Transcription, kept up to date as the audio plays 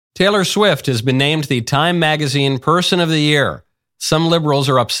Taylor Swift has been named the Time Magazine Person of the Year. Some liberals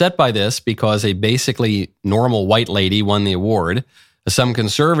are upset by this because a basically normal white lady won the award. Some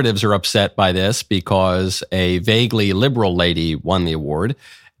conservatives are upset by this because a vaguely liberal lady won the award.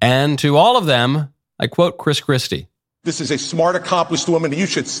 And to all of them, I quote Chris Christie. This is a smart, accomplished woman. You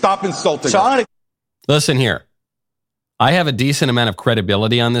should stop insulting her. Listen here. I have a decent amount of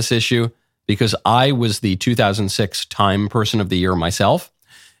credibility on this issue because I was the 2006 Time Person of the Year myself.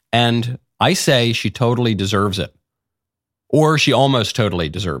 And I say she totally deserves it. Or she almost totally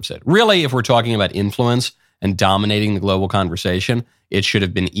deserves it. Really, if we're talking about influence and dominating the global conversation, it should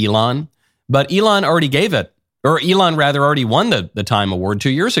have been Elon. But Elon already gave it, or Elon rather already won the Time Award 2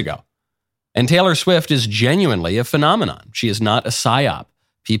 years ago. And Taylor Swift is genuinely a phenomenon. She is not a psyop.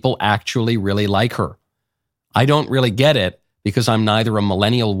 People actually really like her. I don't really get it because I'm neither a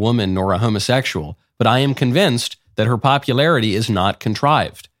millennial woman nor a homosexual, but I am convinced that her popularity is not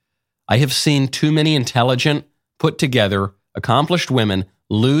contrived. I have seen too many intelligent, put together, accomplished women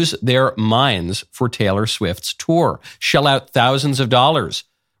lose their minds for Taylor Swift's tour, shell out thousands of dollars,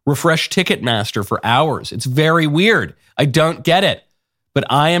 refresh Ticketmaster for hours. It's very weird. I don't get it, but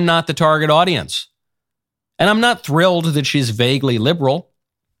I am not the target audience. And I'm not thrilled that she's vaguely liberal,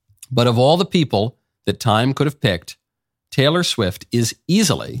 but of all the people that Time could have picked, Taylor Swift is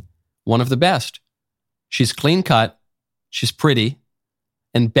easily one of the best. She's clean cut, she's pretty,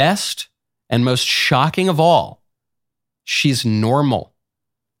 and best and most shocking of all, she's normal.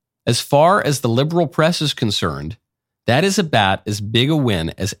 As far as the liberal press is concerned, that is about as big a win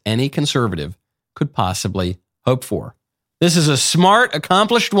as any conservative could possibly hope for. This is a smart,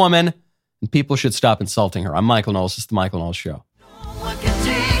 accomplished woman, and people should stop insulting her. I'm Michael Knowles. This is The Michael Knowles Show.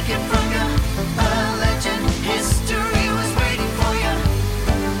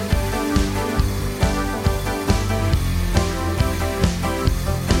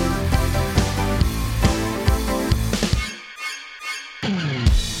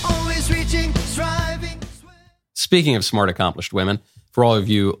 Speaking of smart, accomplished women, for all of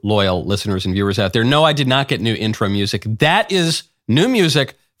you loyal listeners and viewers out there, no, I did not get new intro music. That is new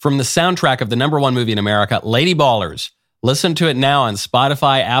music from the soundtrack of the #1 movie in America, Lady Ballers. Listen to it now on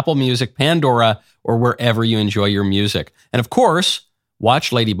Spotify, Apple Music, Pandora, or wherever you enjoy your music. And of course,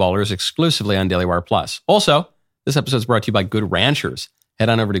 watch Lady Ballers exclusively on Daily Wire Plus. Also, this episode is brought to you by Good Ranchers. Head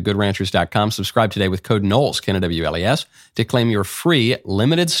on over to goodranchers.com. Subscribe today with code Knowles, K-N-W-L-E-S, to claim your free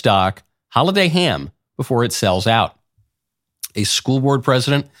limited stock holiday ham before it sells out. A school board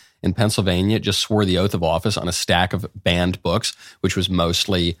president in Pennsylvania just swore the oath of office on a stack of banned books, which was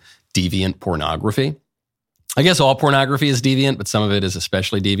mostly deviant pornography. I guess all pornography is deviant, but some of it is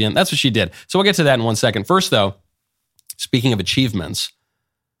especially deviant. That's what she did. So we'll get to that in 1 second. First, though, speaking of achievements,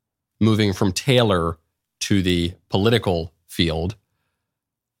 moving from Taylor to the political field,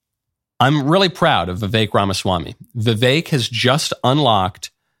 I'm really proud of Vivek Ramaswamy. Vivek has just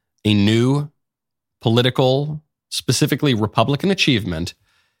unlocked a new political, specifically Republican achievement.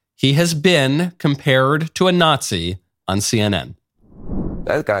 He has been compared to a Nazi on CNN.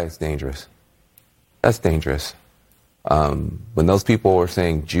 That guy is dangerous. That's dangerous. When those people were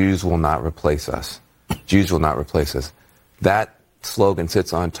saying Jews will not replace us, Jews will not replace us, that slogan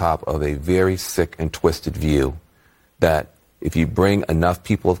sits on top of a very sick and twisted view that if you bring enough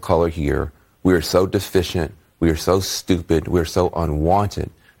people of color here, we are so deficient, we are so stupid, we are so unwanted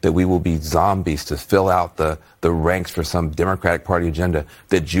that we will be zombies to fill out the ranks for some Democratic Party agenda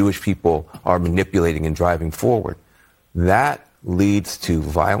that Jewish people are manipulating and driving forward. That leads to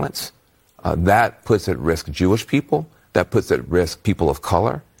violence. That puts at risk Jewish people. That puts at risk people of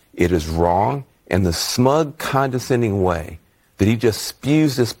color. It is wrong. And the smug, condescending way that he just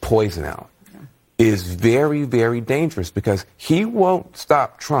spews this poison out is very, very dangerous because he won't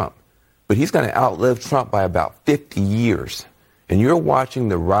stop Trump, but he's going to outlive Trump by about 50 years. And you're watching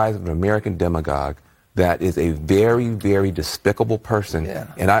the rise of an American demagogue that is a very, very despicable person. Yeah.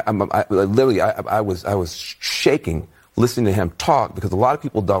 And I was shaking listening to him talk because a lot of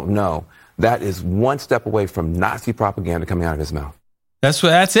people don't know that is one step away from Nazi propaganda coming out of his mouth. That's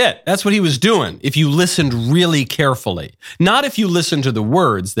it. That's what he was doing. If you listened really carefully, not if you listened to the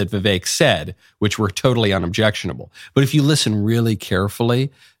words that Vivek said, which were totally unobjectionable, but if you listen really carefully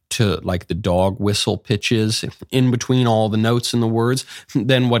to like the dog whistle pitches in between all the notes and the words,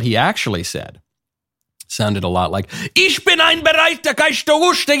 then what he actually said sounded a lot like, Ich bin ein bereiter Geist.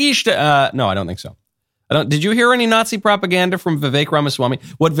 No, I don't think so. Did you hear any Nazi propaganda from Vivek Ramaswamy?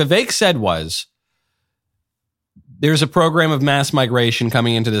 What Vivek said was, there's a program of mass migration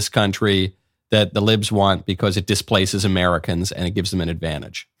coming into this country that the libs want because it displaces Americans and it gives them an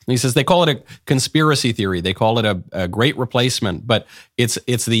advantage. He says they call it a conspiracy theory. They call it a great replacement, but it's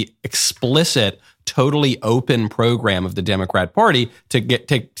the explicit, totally open program of the Democrat Party to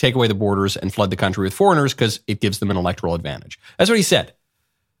take away the borders and flood the country with foreigners because it gives them an electoral advantage. That's what he said.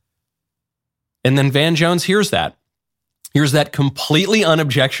 And then Van Jones hears that. Here's that completely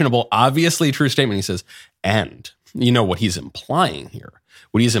unobjectionable, obviously true statement. He says, and you know what he's implying here?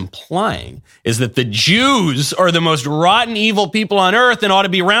 What he's implying is that the Jews are the most rotten, evil people on earth and ought to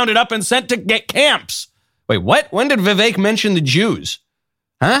be rounded up and sent to get camps. Wait, what? When did Vivek mention the Jews?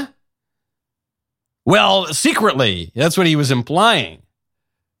 Huh? Well, secretly, that's what he was implying.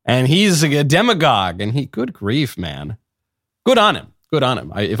 And he's a demagogue, and good grief, man. Good on him. Good on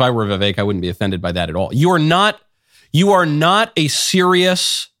him. If I were Vivek, I wouldn't be offended by that at all. You are not a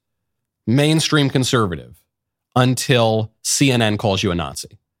serious mainstream conservative until CNN calls you a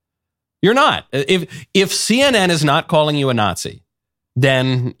Nazi. You're not. If CNN is not calling you a Nazi,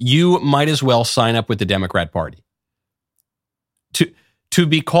 then you might as well sign up with the Democrat Party. To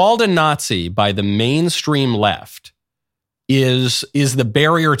be called a Nazi by the mainstream left is the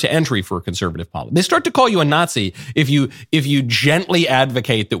barrier to entry for conservative politics. They start to call you a Nazi if you gently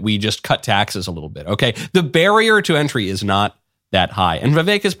advocate that we just cut taxes a little bit. Okay, the barrier to entry is not that high, and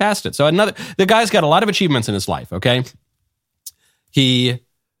Vivek has passed it. So the guy's got a lot of achievements in his life. Okay, he's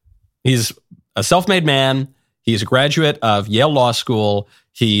a self-made man. He's a graduate of Yale Law School.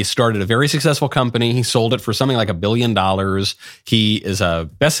 He started a very successful company. He sold it for something like $1 billion. He is a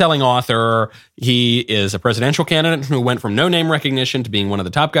best-selling author. He is a presidential candidate who went from no name recognition to being one of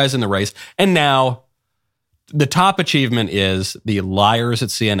the top guys in the race. And now the top achievement is the liars at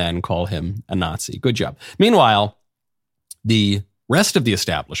CNN call him a Nazi. Good job. Meanwhile, the rest of the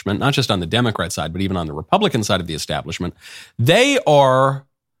establishment, not just on the Democrat side, but even on the Republican side of the establishment, they are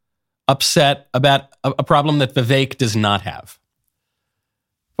upset about a problem that Vivek does not have.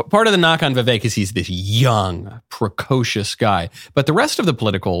 Part of the knock on Vivek is he's this young, precocious guy. But the rest of the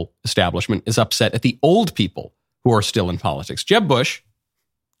political establishment is upset at the old people who are still in politics. Jeb Bush,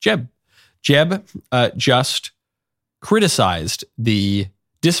 just criticized the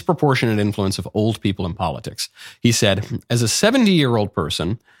disproportionate influence of old people in politics. He said, as a 70-year-old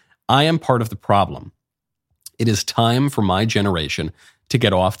person, I am part of the problem. It is time for my generation to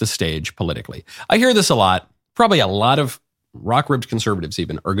get off the stage politically. I hear this a lot. Probably a lot of rock-ribbed conservatives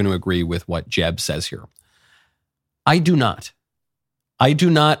even are going to agree with what Jeb says here. I do not. I do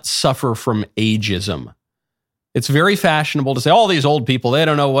not suffer from ageism. It's very fashionable to say, all these old people, they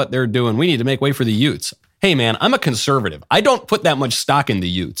don't know what they're doing. We need to make way for the youths. Hey, man, I'm a conservative. I don't put that much stock in the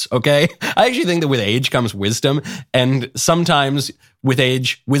youths, okay? I actually think that with age comes wisdom, and sometimes with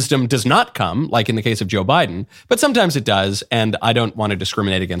age, wisdom does not come, like in the case of Joe Biden, but sometimes it does, and I don't want to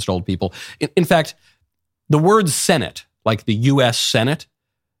discriminate against old people. In fact, the word Senate, like the U.S. Senate,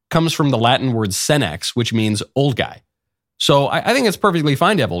 comes from the Latin word senex, which means old guy. So I think it's perfectly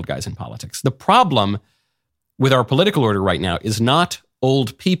fine to have old guys in politics. The problem with our political order right now is not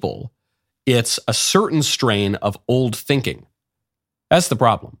old people. It's a certain strain of old thinking. That's the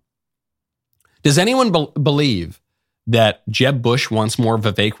problem. Does anyone believe that Jeb Bush wants more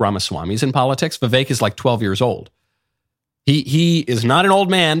Vivek Ramaswamys in politics? Vivek is like 12 years old. He is not an old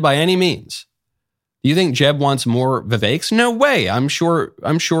man by any means. Do you think Jeb wants more Viveks? No way. I'm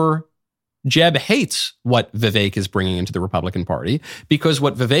sure Jeb hates what Vivek is bringing into the Republican Party, because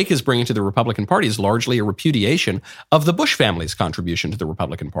what Vivek is bringing to the Republican Party is largely a repudiation of the Bush family's contribution to the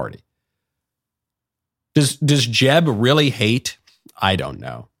Republican Party. Does Jeb really hate? I don't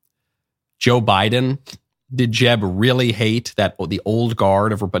know. Joe Biden? Did Jeb really hate the old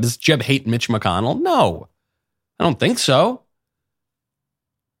guard of? Does Jeb hate Mitch McConnell? No, I don't think so.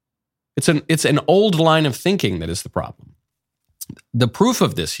 It's an old line of thinking that is the problem. The proof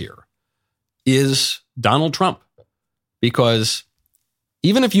of this here is Donald Trump, because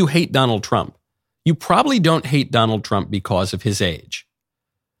even if you hate Donald Trump, you probably don't hate Donald Trump because of his age.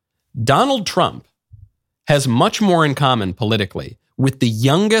 Donald Trump has much more in common politically with the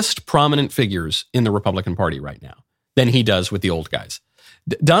youngest prominent figures in the Republican Party right now than he does with the old guys.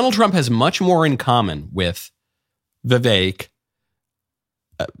 Donald Trump has much more in common with Vivek,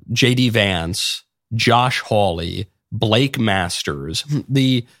 J.D. Vance, Josh Hawley, Blake Masters,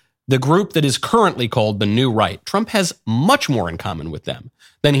 the group that is currently called the New Right. Trump has much more in common with them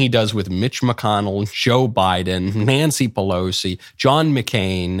than he does with Mitch McConnell, Joe Biden, Nancy Pelosi, John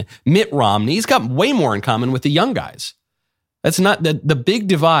McCain, Mitt Romney. He's got way more in common with the young guys. That's not the big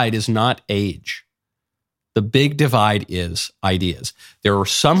divide is not age. The big divide is ideas. There are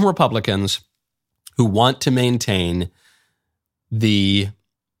some Republicans who want to maintain the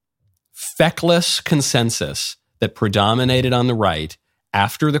feckless consensus that predominated on the right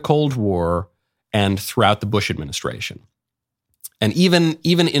after the Cold War and throughout the Bush administration, and even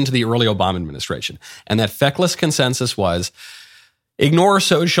into the early Obama administration. And that feckless consensus was, ignore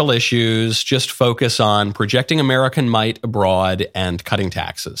social issues, just focus on projecting American might abroad and cutting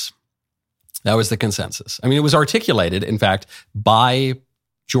taxes. That was the consensus. I mean, it was articulated, in fact, by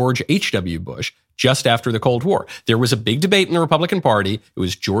George H.W. Bush just after the Cold War. There was a big debate in the Republican Party. It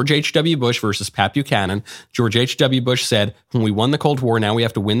was George H.W. Bush versus Pat Buchanan. George H.W. Bush said, when we won the Cold War, now we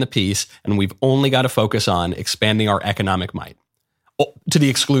have to win the peace, and we've only got to focus on expanding our economic might, to the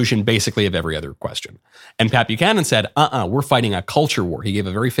exclusion, basically, of every other question. And Pat Buchanan said, we're fighting a culture war. He gave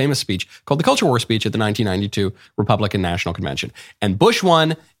a very famous speech called the Culture War speech at the 1992 Republican National Convention. And Bush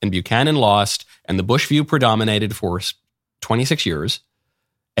won, and Buchanan lost, and the Bush view predominated for 26 years.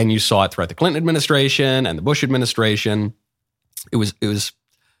 And you saw it throughout the Clinton administration and the Bush administration. It was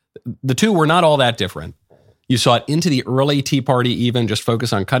the two were not all that different. You saw it into the early Tea Party, even just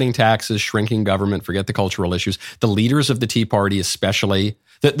focus on cutting taxes, shrinking government, forget the cultural issues. The leaders of the Tea Party, especially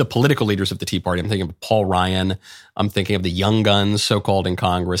the political leaders of the Tea Party, I'm thinking of Paul Ryan, I'm thinking of the young guns, so-called, in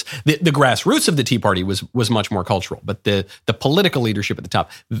Congress. The grassroots of the Tea Party was much more cultural, but the political leadership at the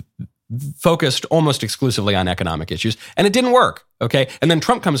top focused almost exclusively on economic issues, and it didn't work, okay? And then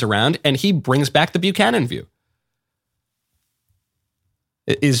Trump comes around, and he brings back the Buchanan view.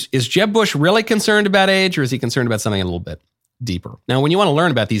 Is Jeb Bush really concerned about age, or is he concerned about something a little bit deeper? Now, when you want to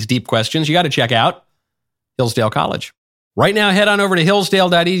learn about these deep questions, you got to check out Hillsdale College. Right now, head on over to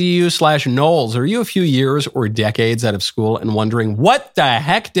hillsdale.edu/Knowles. Are you a few years or decades out of school and wondering, what the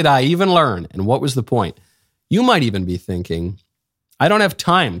heck did I even learn? And what was the point? You might even be thinking, I don't have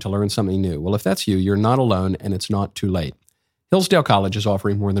time to learn something new. Well, if that's you, you're not alone, and it's not too late. Hillsdale College is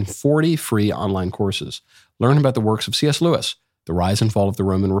offering more than 40 free online courses. Learn about the works of C.S. Lewis, the rise and fall of the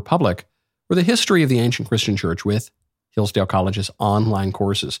Roman Republic, or the history of the ancient Christian church with Hillsdale College's online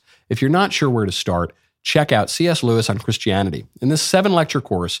courses. If you're not sure where to start, check out C.S. Lewis on Christianity. In this 7-lecture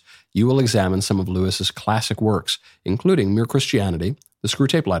course, you will examine some of Lewis's classic works, including Mere Christianity, the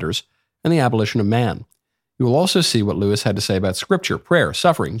Screwtape Letters, and the Abolition of Man. You will also see what Lewis had to say about scripture, prayer,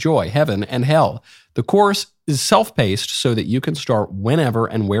 suffering, joy, heaven, and hell. The course is self-paced so that you can start whenever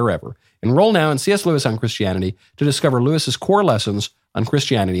and wherever. Enroll now in C.S. Lewis on Christianity to discover Lewis's core lessons on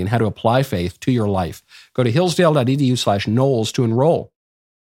Christianity and how to apply faith to your life. Go to hillsdale.edu/Knowles to enroll.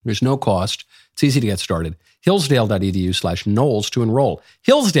 There's no cost. It's easy to get started. hillsdale.edu/Knowles to enroll.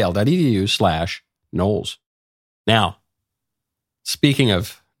 hillsdale.edu/Knowles. Now, speaking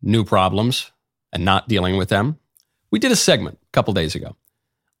of new problems and not dealing with them, we did a segment a couple days ago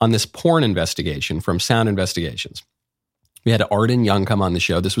on this porn investigation from Sound Investigations. We had Arden Young come on the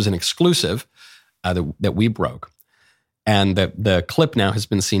show. This was an exclusive that we broke. And the clip now has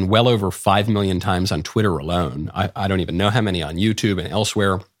been seen well over 5 million times on Twitter alone. I don't even know how many on YouTube and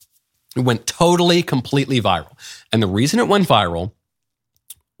elsewhere. It went totally, completely viral. And the reason it went viral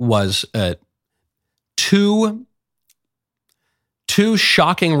was two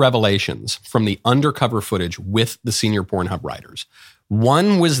shocking revelations from the undercover footage with the senior Pornhub writers.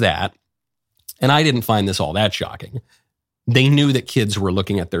 One was that, and I didn't find this all that shocking, they knew that kids were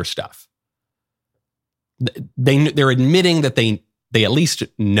looking at their stuff. They're admitting that they at least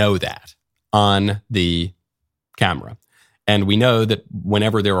know that on the camera. And we know that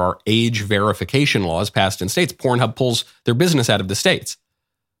whenever there are age verification laws passed in states, Pornhub pulls their business out of the states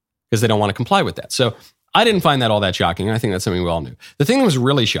because they don't want to comply with that. So I didn't find that all that shocking. I think that's something we all knew. The thing that was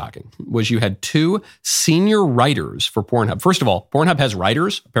really shocking was you had 2 senior writers for Pornhub. First of all, Pornhub has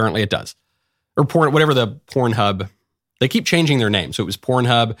writers. Apparently it does. Or whatever the Pornhub, they keep changing their name. So it was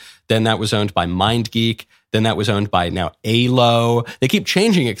Pornhub, then that was owned by MindGeek, then that was owned by now ALO. They keep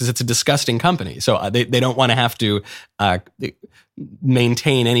changing it because it's a disgusting company. So they don't want to have to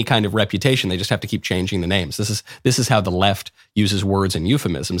maintain any kind of reputation. They just have to keep changing the names. This is how the left uses words and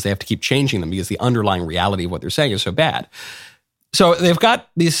euphemisms. They have to keep changing them because the underlying reality of what they're saying is so bad. So they've got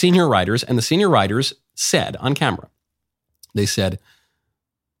these senior writers, and the senior writers said on camera, they said,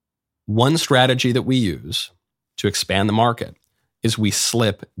 one strategy that we use to expand the market is we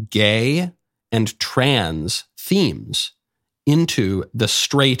slip gay and trans themes into the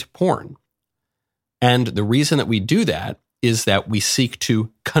straight porn. And the reason that we do that is that we seek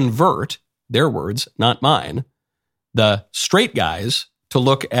to convert, their words, not mine, the straight guys to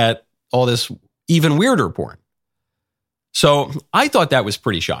look at all this even weirder porn. So I thought that was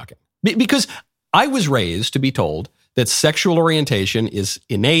pretty shocking because I was raised to be told that sexual orientation is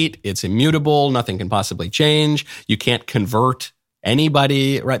innate, it's immutable, nothing can possibly change, you can't convert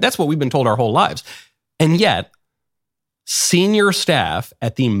anybody, right? That's what we've been told our whole lives. And yet, senior staff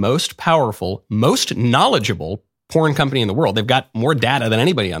at the most powerful, most knowledgeable porn company in the world. They've got more data than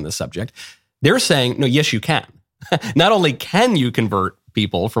anybody on this subject. They're saying, no, yes, you can. Not only can you convert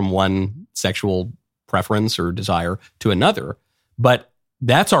people from one sexual preference or desire to another, but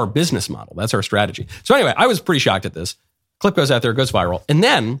that's our business model. That's our strategy. So anyway, I was pretty shocked at this. Clip goes out there, goes viral. And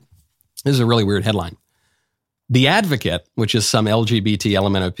then, this is a really weird headline. The Advocate, which is some LGBT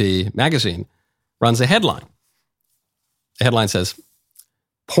LMNOP magazine, runs a headline. The headline says,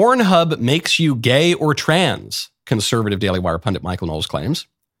 Pornhub makes you gay or trans, conservative Daily Wire pundit Michael Knowles claims.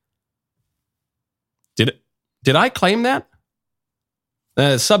 Did I claim that?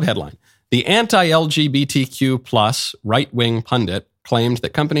 Subheadline. The anti-LGBTQ plus right-wing pundit claimed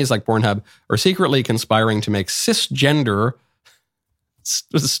that companies like Pornhub are secretly conspiring to make cisgender, it's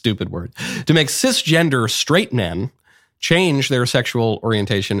a stupid word, to make cisgender straight men change their sexual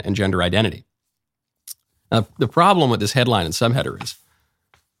orientation and gender identity. Now, the problem with this headline and subheader is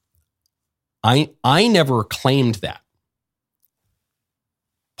I never claimed that.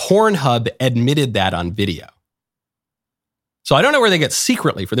 Pornhub admitted that on video. So I don't know where they get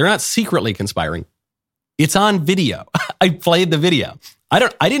secretly for. They're not secretly conspiring. It's on video. I played the video. I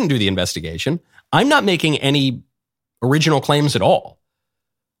didn't do the investigation. I'm not making any original claims at all.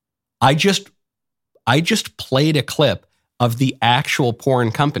 I just played a clip of the actual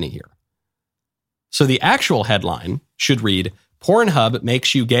porn company here. So the actual headline should read, Pornhub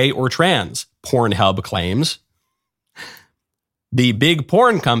makes you gay or trans, Pornhub claims. The big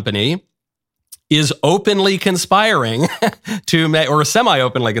porn company is openly conspiring or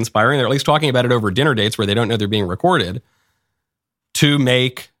semi-openly conspiring, they're at least talking about it over dinner dates where they don't know they're being recorded, to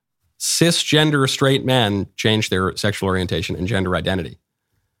make cisgender straight men change their sexual orientation and gender identity.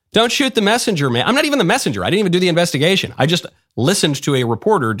 Don't shoot the messenger, man. I'm not even the messenger. I didn't even do the investigation. I just listened to a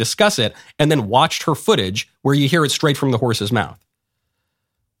reporter discuss it and then watched her footage where you hear it straight from the horse's mouth.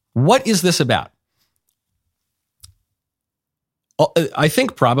 What is this about? I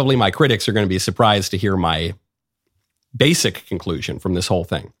think probably my critics are going to be surprised to hear my basic conclusion from this whole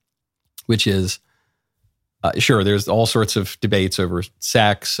thing, which is, sure, there's all sorts of debates over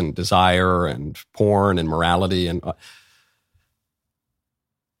sex and desire and porn and morality. And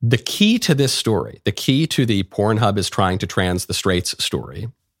the key to this story, the key to the Pornhub is trying to trans the straights story,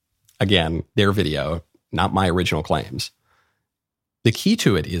 again, their video, not my original claims. The key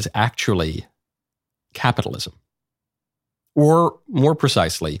to it is actually capitalism. Or more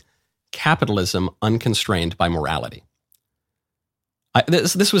precisely, capitalism unconstrained by morality.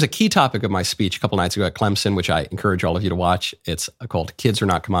 This was a key topic of my speech a couple nights ago at Clemson, which I encourage all of you to watch. It's called Kids Are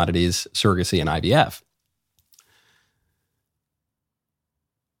Not Commodities, Surrogacy, and IVF.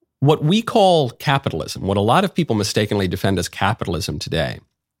 What we call capitalism, what a lot of people mistakenly defend as capitalism today,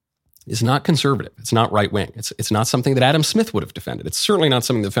 is not conservative. It's not right-wing. It's not something that Adam Smith would have defended. It's certainly not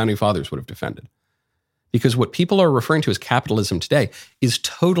something the Founding Fathers would have defended. Because what people are referring to as capitalism today is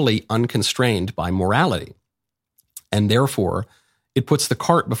totally unconstrained by morality. And therefore, it puts the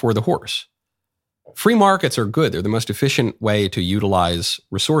cart before the horse. Free markets are good. They're the most efficient way to utilize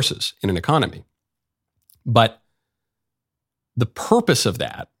resources in an economy. But the purpose of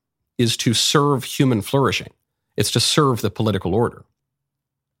that is to serve human flourishing. It's to serve the political order.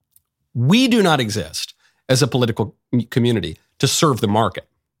 We do not exist as a political community to serve the market.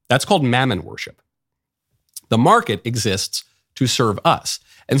 That's called mammon worship. The market exists to serve us.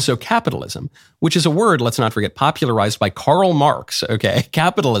 And so capitalism, which is a word, let's not forget, popularized by Karl Marx, okay?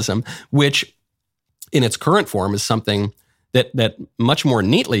 Capitalism, which in its current form is something that much more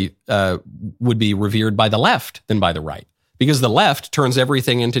neatly would be revered by the left than by the right. Because the left turns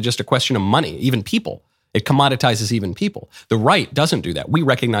everything into just a question of money, even people. It commoditizes even people. The right doesn't do that. We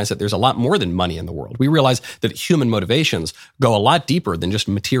recognize that there's a lot more than money in the world. We realize that human motivations go a lot deeper than just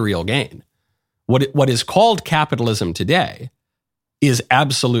material gain. What is called capitalism today is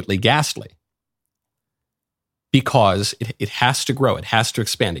absolutely ghastly because it has to grow. It has to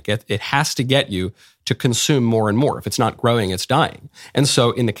expand. It has to get you to consume more and more. If it's not growing, it's dying. And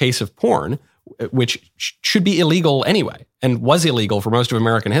so in the case of porn, which should be illegal anyway and was illegal for most of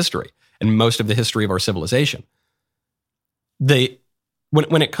American history and most of the history of our civilization,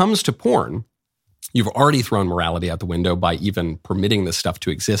 when it comes to porn, you've already thrown morality out the window by even permitting this stuff to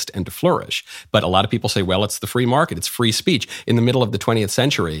exist and to flourish. But a lot of people say, well, it's the free market. It's free speech. In the middle of the 20th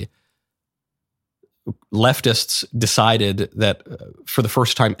century, leftists decided that for the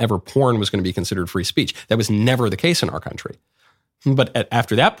first time ever, porn was going to be considered free speech. That was never the case in our country. But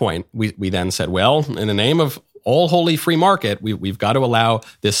after that point, we then said, well, in the name of all holy free market, we've got to allow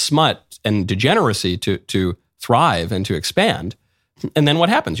this smut and degeneracy to thrive and to expand. And then what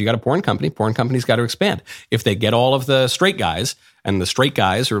happens? You got a porn company's got to expand. If they get all of the straight guys and the straight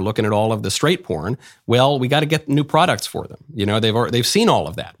guys are looking at all of the straight porn, well, we got to get new products for them. You know, they've seen all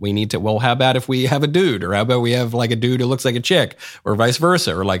of that. We need to, well, how about if we have a dude, or how about we have like a dude who looks like a chick, or vice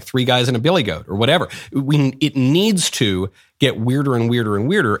versa, or like three guys and a billy goat, or whatever. It needs to get weirder and weirder and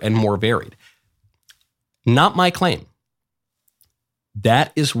weirder and more varied. Not my claim.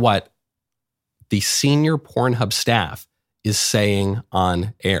 That is what the senior Pornhub staff is saying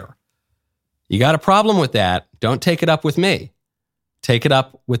on air. You got a problem with that? Don't take it up with me. Take it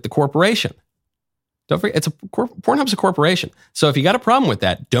up with the corporation. Don't forget, Pornhub's a corporation. So if you got a problem with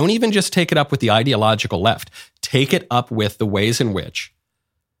that, don't even just take it up with the ideological left. Take it up with the ways in which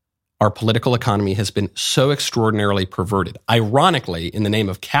our political economy has been so extraordinarily perverted, ironically, in the name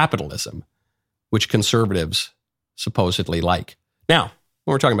of capitalism, which conservatives supposedly like. Now,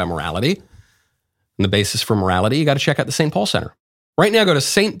 when we're talking about morality, and the basis for morality, you got to check out the St. Paul Center. Right now, go to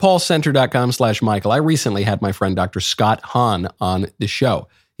stpaulcenter.com/Michael. I recently had my friend Dr. Scott Hahn on the show.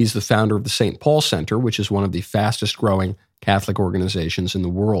 He's the founder of the St. Paul Center, which is one of the fastest growing Catholic organizations in the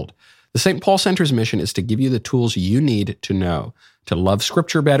world. The St. Paul Center's mission is to give you the tools you need to know, to love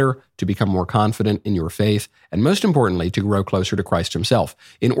Scripture better, to become more confident in your faith, and most importantly, to grow closer to Christ himself.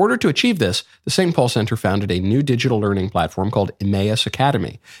 In order to achieve this, the St. Paul Center founded a new digital learning platform called Emmaus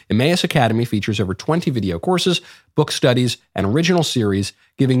Academy. Emmaus Academy features over 20 video courses, book studies, and original series,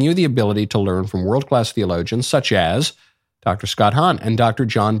 giving you the ability to learn from world-class theologians such as Dr. Scott Hahn and Dr.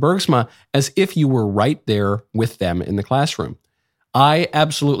 John Bergsma, as if you were right there with them in the classroom. I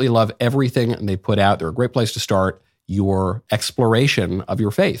absolutely love everything they put out. They're a great place to start your exploration of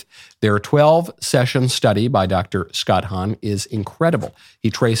your faith. Their 12-session study by Dr. Scott Hahn is incredible. He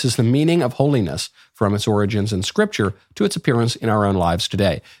traces the meaning of holiness from its origins in Scripture to its appearance in our own lives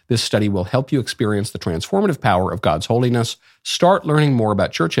today. This study will help you experience the transformative power of God's holiness, start learning more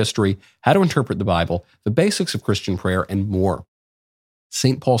about church history, how to interpret the Bible, the basics of Christian prayer, and more.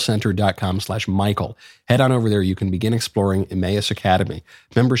 stpaulcenter.com/Michael. Head on over there. You can begin exploring Emmaus Academy.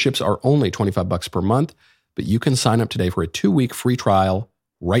 Memberships are only $25 per month, but you can sign up today for a 2-week free trial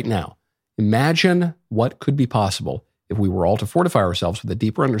right now. Imagine what could be possible if we were all to fortify ourselves with a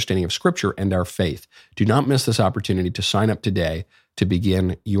deeper understanding of Scripture and our faith. Do not miss this opportunity to sign up today to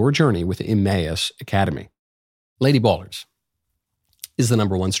begin your journey with Emmaus Academy. Lady Ballers is the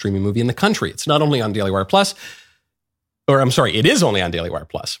 #1 streaming movie in the country. It's not only on Daily Wire Plus, it is only on Daily Wire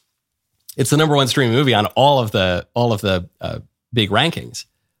Plus. It's the #1 streaming movie on all of the big rankings,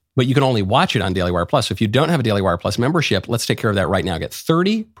 but you can only watch it on Daily Wire Plus. So if you don't have a Daily Wire Plus membership, let's take care of that right now. Get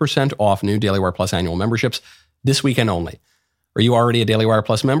 30% off new Daily Wire Plus annual memberships this weekend only. Are you already a Daily Wire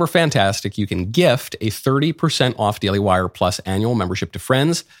Plus member? Fantastic. You can gift a 30% off Daily Wire Plus annual membership to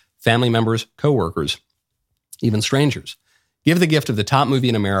friends, family members, coworkers, even strangers. Give the gift of the top movie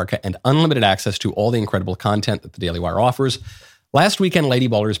in America and unlimited access to all the incredible content that the Daily Wire offers. Last weekend, Lady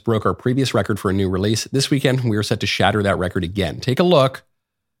Ballers broke our previous record for a new release. This weekend, we are set to shatter that record again. Take a look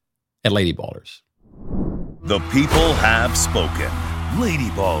at Lady Ballers. The people have spoken. Lady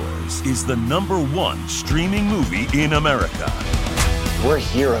Ballers is the #1 streaming movie in America. We're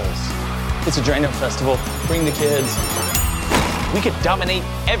heroes. It's a Drano festival. Bring the kids. We could dominate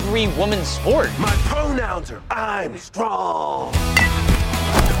every woman's sport. My pronouns are I'm strong.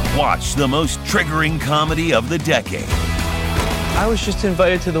 Watch the most triggering comedy of the decade. I was just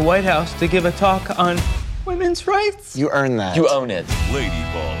invited to the White House to give a talk on women's rights. You earned that. You own it. Lady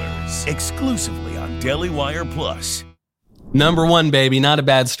Ballers, exclusively on Daily Wire Plus. #1, baby. Not a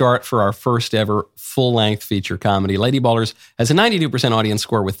bad start for our first ever full-length feature comedy. Lady Ballers has a 92% audience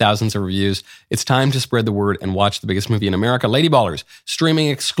score with thousands of reviews. It's time to spread the word and watch the biggest movie in America, Lady Ballers, streaming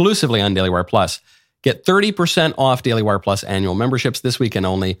exclusively on Daily Wire Plus. Get 30% off Daily Wire Plus annual memberships this weekend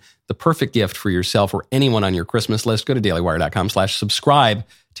only. The perfect gift for yourself or anyone on your Christmas list. Go to dailywire.com/subscribe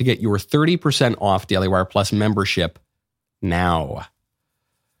to get your 30% off Daily Wire Plus membership now.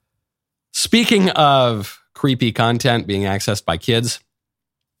 Speaking of creepy content being accessed by kids,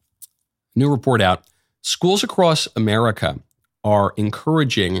 new report out. Schools across America are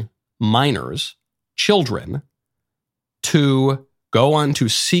encouraging minors, children, to go on to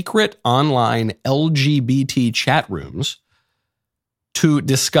secret online LGBT chat rooms to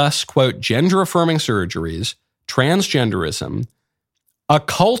discuss, quote, gender-affirming surgeries, transgenderism,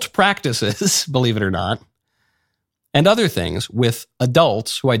 occult practices, believe it or not, and other things with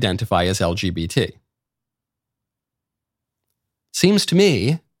adults who identify as LGBT. Seems to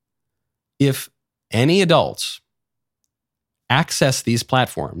me, if any adults access these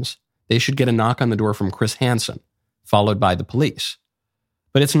platforms, they should get a knock on the door from Chris Hansen, followed by the police.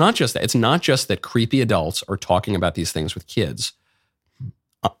 But it's not just that. It's not just that creepy adults are talking about these things with kids.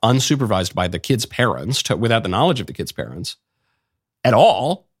 unsupervised by the kids' parents, without the knowledge of the kids' parents at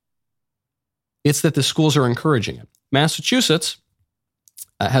all. It's that the schools are encouraging it. Massachusetts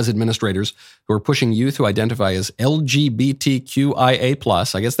has administrators who are pushing youth who identify as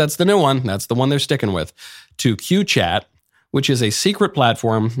LGBTQIA+, I guess that's the new one, that's the one they're sticking with, to QChat, which is a secret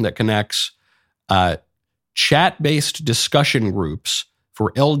platform that connects chat-based discussion groups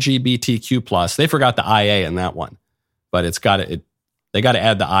for LGBTQ+. They forgot the IA in that one, but they got to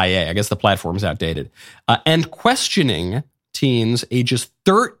add the IA. I guess the platform's outdated. And questioning teens ages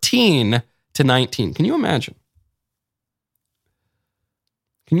 13 to 19. Can you imagine?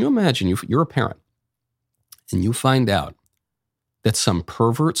 Can you imagine you're a parent and you find out that some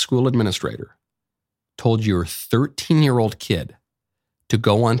pervert school administrator told your 13-year-old kid to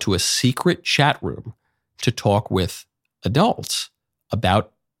go onto a secret chat room to talk with adults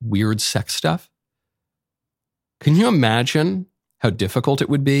about weird sex stuff? Can you imagine how difficult it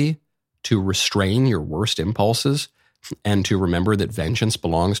would be to restrain your worst impulses and to remember that vengeance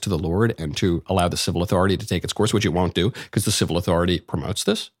belongs to the Lord and to allow the civil authority to take its course, which it won't do because the civil authority promotes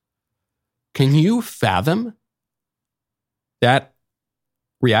this? Can you fathom that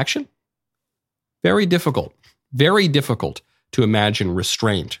reaction? Very difficult to imagine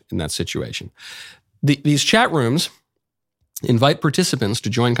restraint in that situation. These chat rooms invite participants to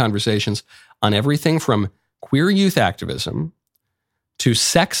join conversations on everything from queer youth activism to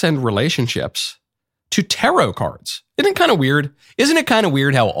sex and relationships to tarot cards. Isn't it kind of weird? Isn't it kind of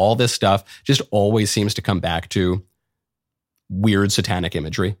weird how all this stuff just always seems to come back to weird satanic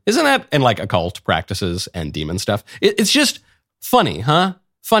imagery? Isn't that, and like occult practices and demon stuff? It's just funny, huh?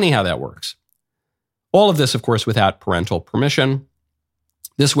 Funny how that works. All of this, of course, without parental permission.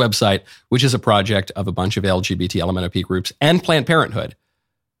 This website, which is a project of a bunch of LGBT LMNOP groups and Planned Parenthood.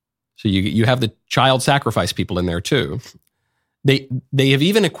 So you have the child sacrifice people in there too. They have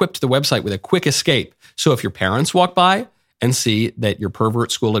even equipped the website with a quick escape. So if your parents walk by and see that your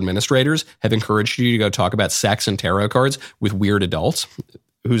pervert school administrators have encouraged you to go talk about sex and tarot cards with weird adults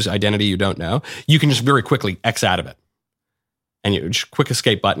whose identity you don't know, you can just very quickly X out of it. And you just quick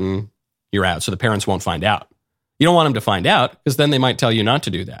escape button, you're out. So the parents won't find out. You don't want them to find out because then they might tell you not to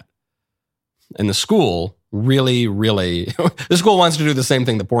do that. And the school really, the school wants to do the same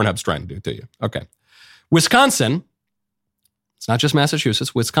thing that Pornhub's trying to do to you. Okay. Wisconsin, it's not just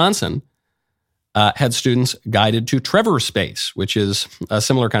Massachusetts, Wisconsin had students guided to Trevor Space, which is a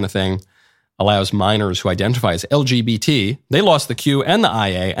similar kind of thing, allows minors who identify as LGBT, they lost the Q and the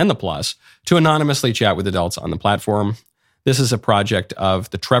IA and the plus, to anonymously chat with adults on the platform. This is a project of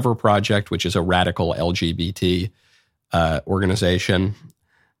the Trevor Project, which is a radical LGBT organization.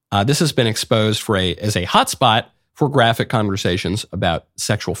 This has been exposed as a hotspot for graphic conversations about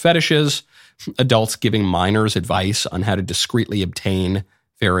sexual fetishes, adults giving minors advice on how to discreetly obtain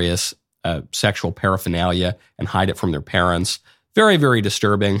various sexual paraphernalia and hide it from their parents. Very, very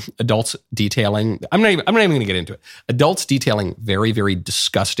disturbing. Adults detailing, I'm not even going to get into it. Adults detailing very, very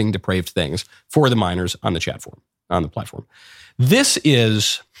disgusting, depraved things for the minors on the chat forum, on the platform. This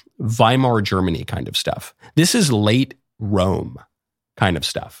is Weimar Germany kind of stuff. This is late Rome kind of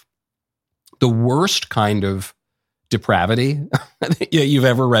stuff. The worst kind of depravity you've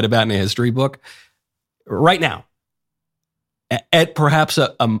ever read about in a history book right now, at perhaps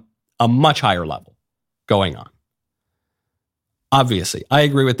a much higher level going on. Obviously, I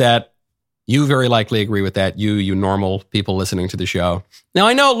agree with that. You very likely agree with that. You normal people listening to the show. Now,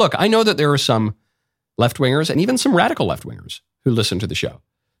 I know that there are some left-wingers and even some radical left-wingers who listen to the show.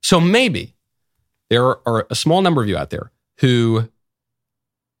 So maybe there are a small number of you out there who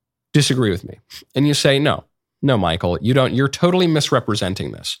disagree with me. And you say, no, Michael, you're totally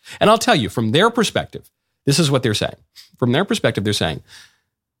misrepresenting this. And I'll tell you, from their perspective, this is what they're saying. From their perspective, they're saying,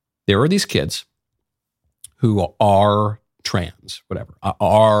 there are these kids who are trans, whatever,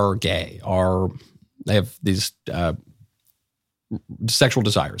 are gay, they have these sexual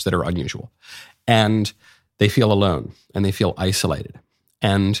desires that are unusual. And they feel alone and they feel isolated.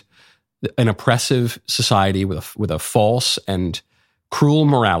 And an oppressive society with a false and cruel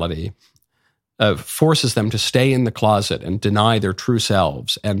morality forces them to stay in the closet and deny their true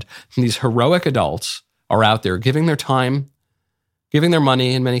selves. And these heroic adults are out there giving their time, giving their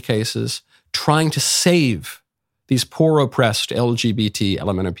money in many cases, trying to save these poor, oppressed LGBT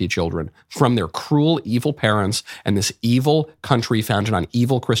LMNOP children from their cruel, evil parents and this evil country founded on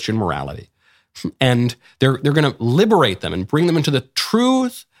evil Christian morality. And they're going to liberate them and bring them into the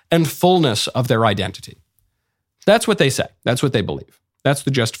truth and fullness of their identity. That's what they say. That's what they believe. That's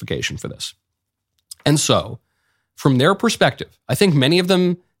the justification for this. And so, from their perspective, I think many of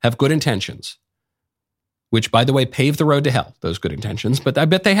them have good intentions. which, by the way, pave the road to hell, those good intentions. But I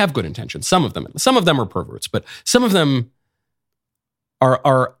bet they have good intentions. Some of them are perverts, but some of them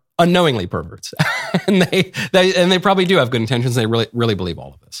are unknowingly perverts. And they probably do have good intentions. They really believe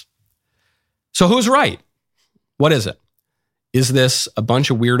all of this. So who's right? What is it? Is this a bunch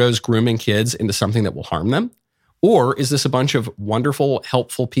of weirdos grooming kids into something that will harm them? Or is this a bunch of wonderful,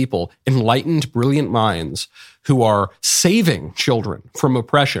 helpful people, enlightened, brilliant minds who are saving children from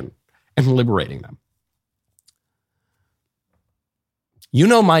oppression and liberating them? You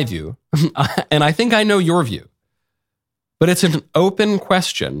know my view, and I think I know your view. But it's an open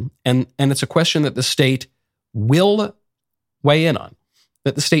question, and it's a question that the state will weigh in on,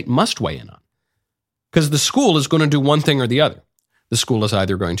 that the state must weigh in on. Because the school is going to do one thing or the other. The school is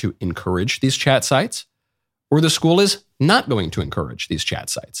either going to encourage these chat sites, or the school is not going to encourage these chat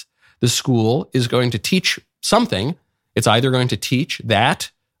sites. The school is going to teach something. It's either going to teach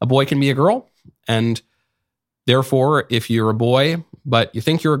that a boy can be a girl, and therefore, if you're a boy, but you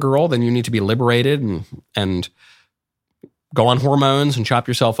think you're a girl, then you need to be liberated and go on hormones and chop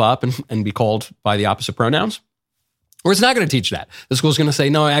yourself up and be called by the opposite pronouns. Or it's not going to teach that. The school's going to say,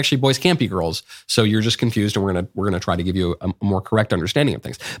 no, actually, boys can't be girls. So you're just confused, and we're going to try to give you a more correct understanding of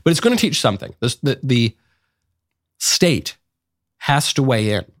things. But it's going to teach something. The state has to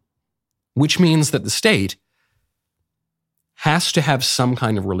weigh in, which means that the state has to have some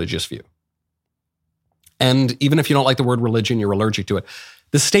kind of religious view. And even if you don't like the word religion, you're allergic to it,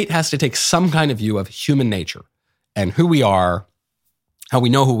 the state has to take some kind of view of human nature and who we are, how we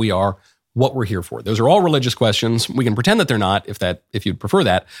know who we are, what we're here for. Those are all religious questions. We can pretend that they're not if you'd prefer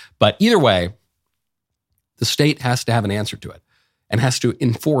that. But either way, the state has to have an answer to it and has to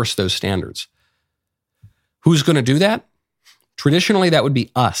enforce those standards. Who's going to do that? Traditionally, that would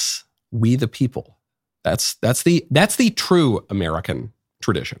be us, we the people. That's the true American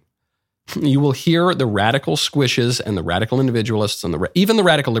tradition. You will hear the radical squishes and the radical individualists and even the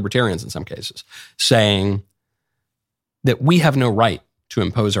radical libertarians in some cases saying that we have no right to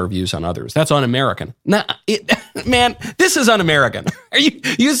impose our views on others. That's un-American. Man, this is un-American.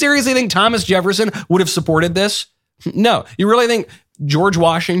 You seriously think Thomas Jefferson would have supported this? No. You really think George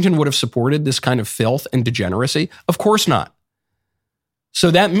Washington would have supported this kind of filth and degeneracy? Of course not. So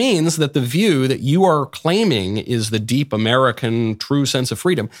that means that the view that you are claiming is the deep American true sense of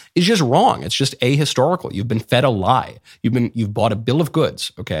freedom is just wrong. It's just ahistorical. You've been fed a lie. You've bought a bill of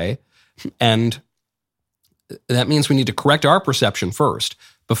goods, okay? And that means we need to correct our perception first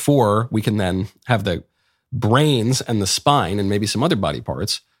before we can then have the brains and the spine and maybe some other body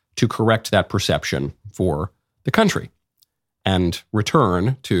parts to correct that perception for the country and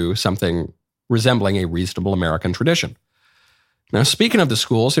return to something resembling a reasonable American tradition. Now, speaking of the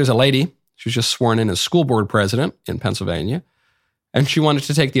schools, there's a lady, she was just sworn in as school board president in Pennsylvania, and she wanted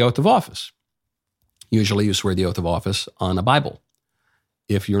to take the oath of office. Usually you swear the oath of office on a Bible.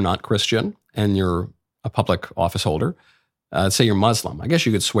 If you're not Christian and you're a public office holder, say you're Muslim, I guess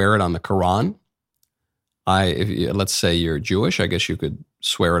you could swear it on the Quran. Let's say you're Jewish, I guess you could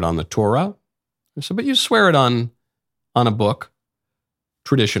swear it on the Torah. But you swear it on a book,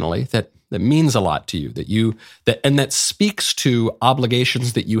 traditionally, that means a lot to you, that speaks to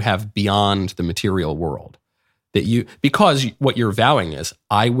obligations that you have beyond the material world. Because what you're vowing is,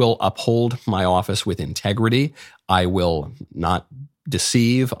 I will uphold my office with integrity, I will not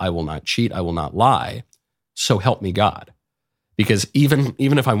deceive, I will not cheat, I will not lie, so help me God. Because even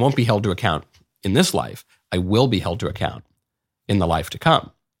if I won't be held to account in this life, I will be held to account in the life to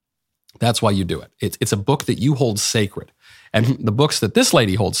come. That's why you do it. It's a book that you hold sacred. And the books that this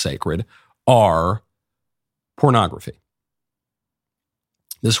lady holds sacred are pornography.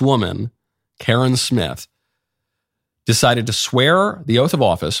 This woman, Karen Smith, decided to swear the oath of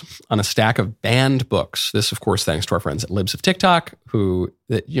office on a stack of banned books. This, of course, thanks to our friends at Libs of TikTok,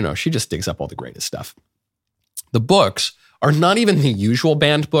 she just digs up all the greatest stuff. The books are not even the usual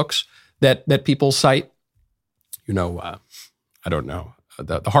banned books that people cite. I don't know,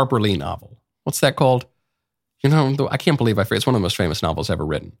 the Harper Lee novel. What's that called? I can't believe I forget. It's one of the most famous novels ever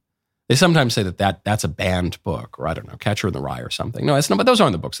written. They sometimes say that's a banned book, or I don't know, Catcher in the Rye or something. No, it's not. But those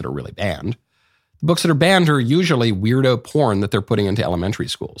aren't the books that are really banned. The books that are banned are usually weirdo porn that they're putting into elementary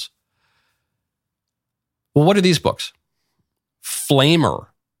schools. Well, what are these books? Flamer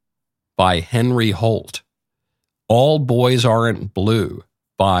by Henry Holt. All Boys Aren't Blue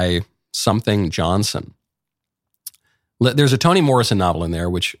by something Johnson. There's a Toni Morrison novel in there,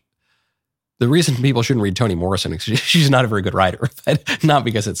 which the reason people shouldn't read Toni Morrison is she's not a very good writer, but not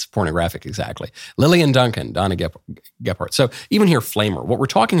because it's pornographic exactly. Lillian Duncan, Donna Gephardt. So even here, Flamer. What we're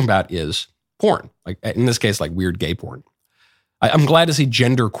talking about is porn, like in this case, like weird gay porn. I'm glad to see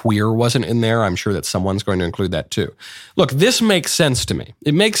gender queer wasn't in there. I'm sure that someone's going to include that too. Look, this makes sense to me.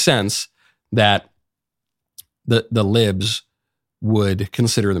 It makes sense that the libs would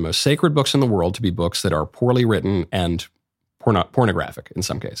consider the most sacred books in the world to be books that are poorly written and pornographic in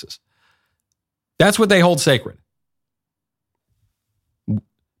some cases. That's what they hold sacred.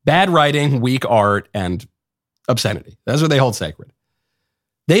 Bad writing, weak art, and obscenity. That's what they hold sacred.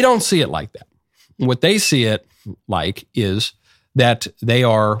 They don't see it like that. What they see it like is that they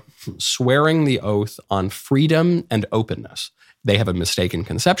are swearing the oath on freedom and openness. They have a mistaken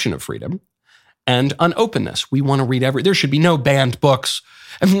conception of freedom and on openness. We want to read there should be no banned books.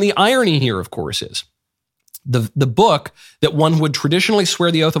 And the irony here, of course, is the book that one would traditionally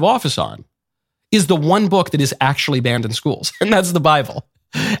swear the oath of office on is the one book that is actually banned in schools, and that's the Bible.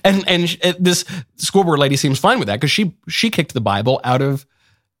 And this school board lady seems fine with that because she kicked the Bible out of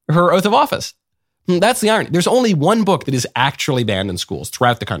her oath of office. That's the irony. There's only one book that is actually banned in schools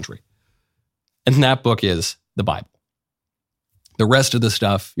throughout the country, and that book is the Bible. The rest of the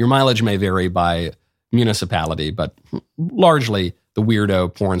stuff, your mileage may vary by municipality, but largely the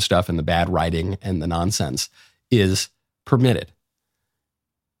weirdo porn stuff and the bad writing and the nonsense is permitted.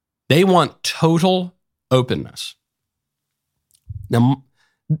 They want total openness. Now,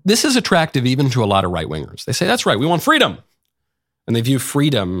 this is attractive even to a lot of right-wingers. They say, that's right, we want freedom. And they view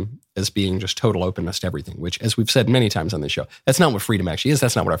freedom as being just total openness to everything, which, as we've said many times on this show, that's not what freedom actually is.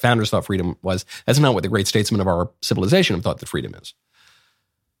 That's not what our founders thought freedom was. That's not what the great statesmen of our civilization have thought that freedom is.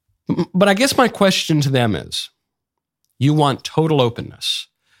 But I guess my question to them is, you want total openness.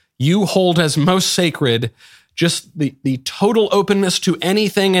 You hold as most sacred just the total openness to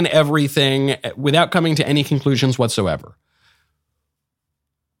anything and everything without coming to any conclusions whatsoever.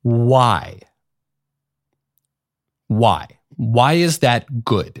 Why? Why? Why is that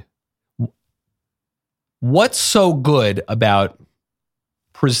good? What's so good about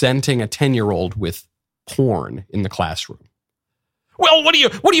presenting a 10-year-old with porn in the classroom? Well, what do you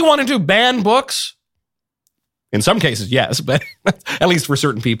want to do? Ban books? In some cases, yes, but at least for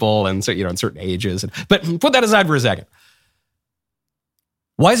certain people and so, in certain ages. But put that aside for a second.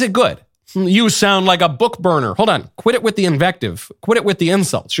 Why is it good? You sound like a book burner. Hold on. Quit it with the invective. Quit it with the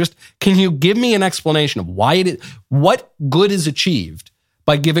insults. Just, can you give me an explanation of why what good is achieved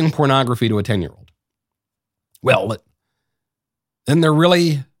by giving pornography to a 10-year-old? Well, then they're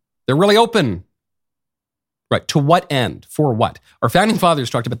really open. Right. To what end? For what? Our founding fathers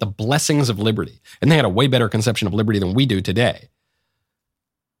talked about the blessings of liberty, and they had a way better conception of liberty than we do today.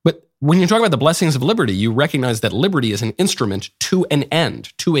 But when you talk about the blessings of liberty, you recognize that liberty is an instrument to an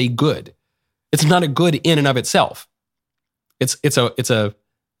end, to a good. It's not a good in and of itself. It's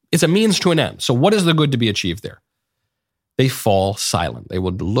a means to an end. So what is the good to be achieved there? They fall silent. They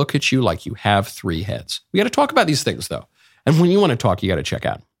will look at you like you have three heads. We got to talk about these things, though. And when you want to talk, you got to check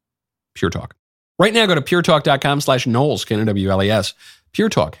out Pure Talk. Right now, go to puretalk.com/Knowles, Knowles. Pure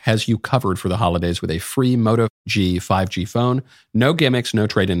Talk has you covered for the holidays with a free Moto G 5G phone. No gimmicks, no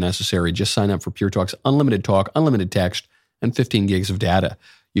trade-in necessary. Just sign up for Pure Talk's unlimited talk, unlimited text, and 15 gigs of data.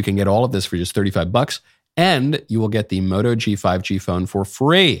 You can get all of this for just $35, and you will get the Moto G 5G phone for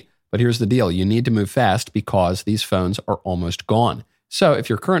free. But here's the deal. You need to move fast because these phones are almost gone. So if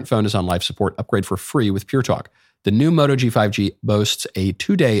your current phone is on life support, upgrade for free with Pure Talk. The new Moto G 5G boasts a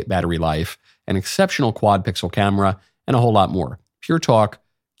 2-day battery life, an exceptional quad-pixel camera, and a whole lot more. Pure Talk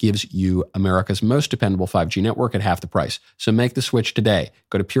gives you America's most dependable 5G network at half the price. So make the switch today.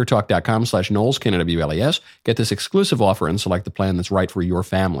 Go to puretalk.com/Knowles, Knowles. Get this exclusive offer and select the plan that's right for your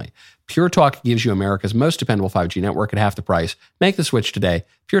family. Pure Talk gives you America's most dependable 5G network at half the price. Make the switch today.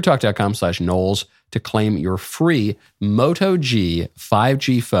 puretalk.com/Knowles to claim your free Moto G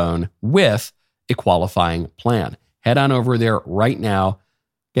 5G phone with a qualifying plan. Head on over there right now.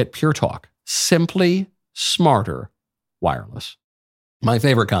 Get Pure Talk. Simply smarter wireless. My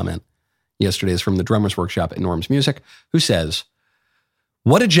favorite comment yesterday is from the Drummers Workshop at Norm's Music, who says,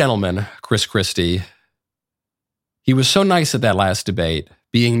 "What a gentleman, Chris Christie. He was so nice at that last debate,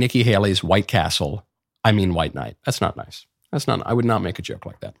 being Nikki Haley's White Castle. I mean White Knight." That's not nice. I would not make a joke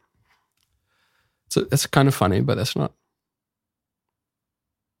like that. It's kind of funny, but that's not.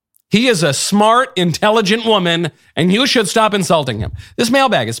 He is a smart, intelligent woman, and you should stop insulting him. This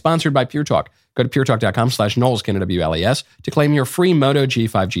mailbag is sponsored by Pure Talk. Go to puretalk.com/Knowles, Knowles, to claim your free Moto G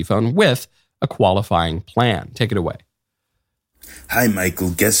 5G phone with a qualifying plan. Take it away. Hi,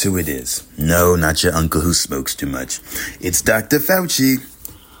 Michael. Guess who it is? No, not your uncle who smokes too much. It's Dr. Fauci.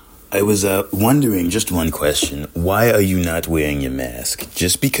 I was wondering, just one question. Why are you not wearing your mask?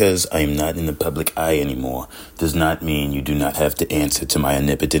 Just because I am not in the public eye anymore does not mean you do not have to answer to my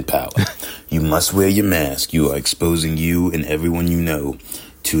omnipotent power. You must wear your mask. You are exposing you and everyone you know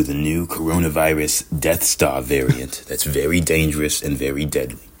to the new coronavirus Death Star variant that's very dangerous and very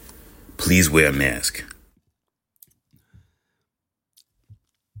deadly. Please wear a mask.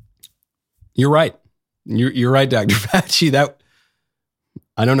 You're right. You're right, Dr. Fauci.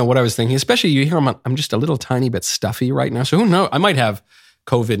 I don't know what I was thinking, especially you hear I'm just a little tiny bit stuffy right now. So who knows? I might have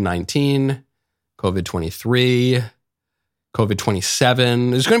COVID-19, COVID-23,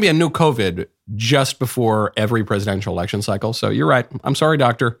 COVID-27. There's going to be a new COVID just before every presidential election cycle. So you're right. I'm sorry,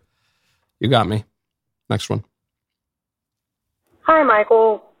 doctor. You got me. Next one. Hi,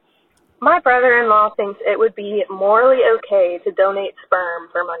 Michael. My brother-in-law thinks it would be morally okay to donate sperm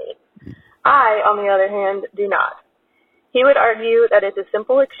for money. I, on the other hand, do not. He would argue that it's a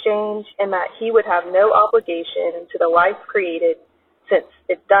simple exchange and that he would have no obligation to the life created since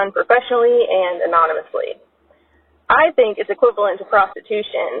it's done professionally and anonymously. I think it's equivalent to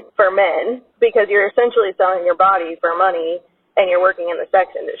prostitution for men because you're essentially selling your body for money and you're working in the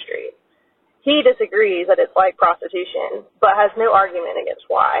sex industry. He disagrees that it's like prostitution, but has no argument against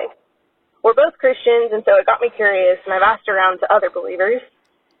why. We're both Christians, and so it got me curious, and I've asked around to other believers,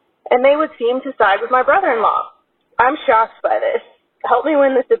 and they would seem to side with my brother-in-law. I'm shocked by this. Help me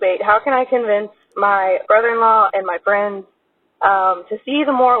win this debate. How can I convince my brother-in-law and my friends to see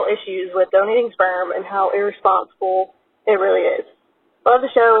the moral issues with donating sperm and how irresponsible it really is? Love the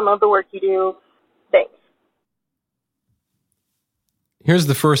show and love the work you do. Thanks. Here's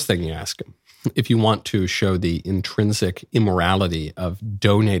the first thing you ask him. If you want to show the intrinsic immorality of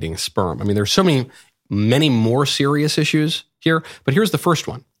donating sperm. I mean, there's so many more serious issues here, but here's the first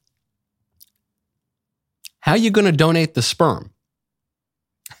one. How are you going to donate the sperm?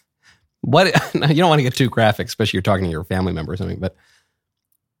 What? You don't want to get too graphic, especially you're talking to your family member or something, but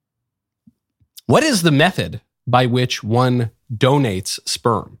what is the method by which one donates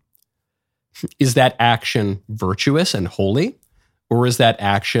sperm? Is that action virtuous and holy, or is that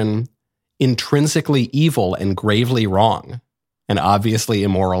action intrinsically evil and gravely wrong and obviously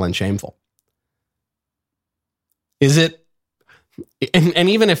immoral and shameful? Is it? And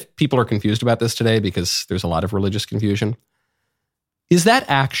even if people are confused about this today, because there's a lot of religious confusion, is that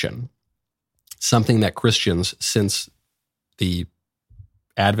action something that Christians, since the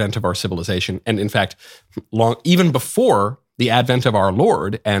advent of our civilization, and in fact, even before the advent of our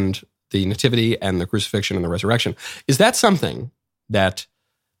Lord and the nativity and the crucifixion and the resurrection, is that something that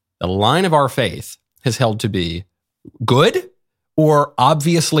the line of our faith has held to be good or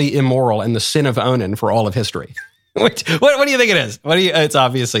obviously immoral and the sin of Onan for all of history? What do you think it is? It's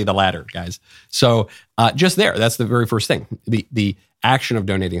obviously the latter, guys. So just there, that's the very first thing. The action of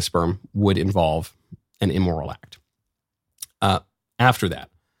donating sperm would involve an immoral act. After that,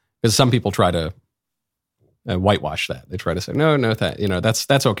 because some people try to whitewash that. They try to say, no,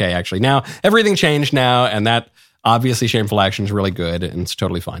 that's okay. Actually, now everything changed now, and that obviously shameful action is really good and it's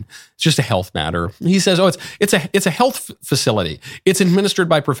totally fine. It's just a health matter. He says, it's a health facility. It's administered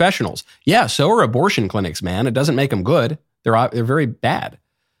by professionals. Yeah, so are abortion clinics, man. It doesn't make them good. They're very bad.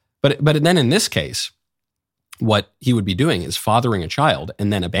 But then in this case, what he would be doing is fathering a child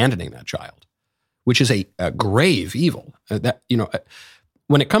and then abandoning that child, which is a grave evil.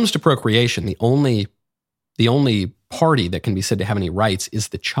 When it comes to procreation, the only party that can be said to have any rights is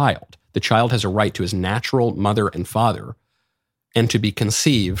the child. The child has a right to his natural mother and father and to be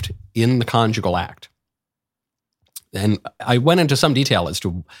conceived in the conjugal act. And I went into some detail as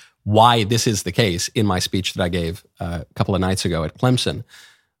to why this is the case in my speech that I gave a couple of nights ago at Clemson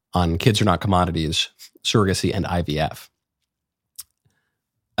on Kids Are Not Commodities, Surrogacy, and IVF.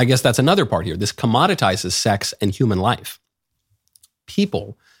 I guess that's another part here. This commoditizes sex and human life.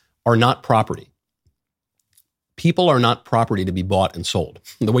 People are not property. People are not property to be bought and sold.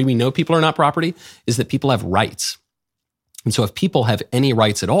 The way we know people are not property is that people have rights. And so if people have any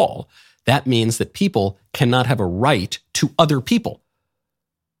rights at all, that means that people cannot have a right to other people.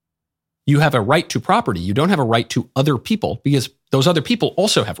 You have a right to property. You don't have a right to other people because those other people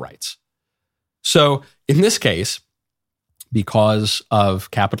also have rights. So in this case, because of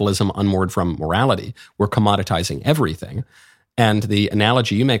capitalism unmoored from morality, we're commoditizing everything. And the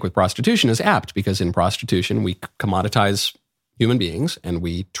analogy you make with prostitution is apt because in prostitution, we commoditize human beings and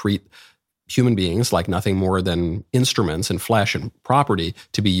we treat human beings like nothing more than instruments and flesh and property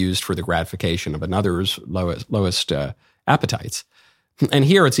to be used for the gratification of another's lowest appetites. And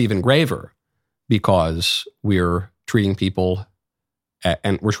here it's even graver because we're treating people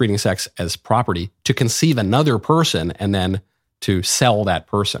and we're treating sex as property to conceive another person and then to sell that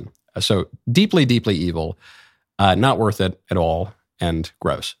person. So deeply, deeply evil, not worth it at all, and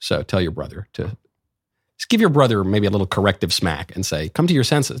gross. So tell your brother to just give your brother maybe a little corrective smack and say, come to your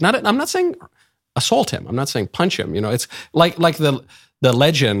senses. I'm not saying assault him. I'm not saying punch him. It's like the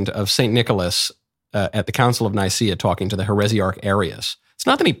legend of St. Nicholas at the Council of Nicaea talking to the heresiarch Arius. It's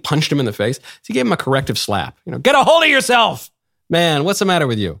not that he punched him in the face. He gave him a corrective slap. Get a hold of yourself. Man, what's the matter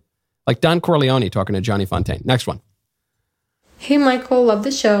with you? Like Don Corleone talking to Johnny Fontaine. Next one. Hey, Michael, love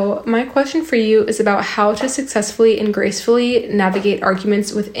the show. My question for you is about how to successfully and gracefully navigate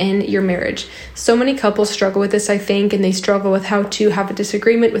arguments within your marriage. So many couples struggle with this, I think, and they struggle with how to have a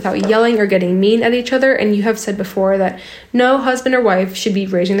disagreement without yelling or getting mean at each other. And you have said before that no husband or wife should be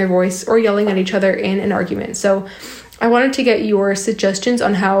raising their voice or yelling at each other in an argument. So I wanted to get your suggestions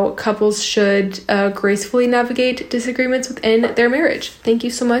on how couples should gracefully navigate disagreements within their marriage. Thank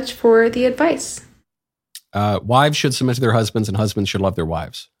you so much for the advice. Wives should submit to their husbands and husbands should love their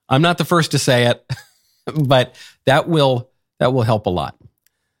wives. I'm not the first to say it, but that will help a lot.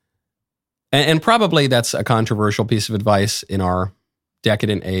 And probably that's a controversial piece of advice in our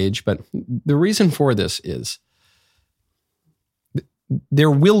decadent age, but the reason for this is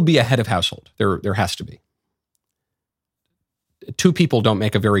there will be a head of household. There has to be. Two people don't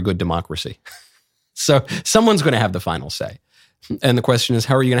make a very good democracy. So someone's going to have the final say. And the question is,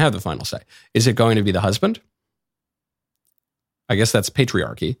 how are you going to have the final say? Is it going to be the husband? I guess that's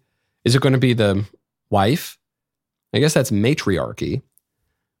patriarchy. Is it going to be the wife? I guess that's matriarchy.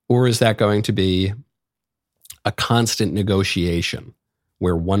 Or is that going to be a constant negotiation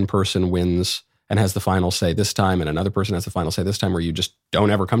where one person wins and has the final say this time and another person has the final say this time, where you just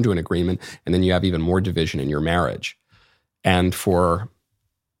don't ever come to an agreement and then you have even more division in your marriage? And for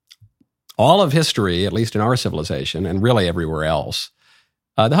all of history, at least in our civilization, and really everywhere else,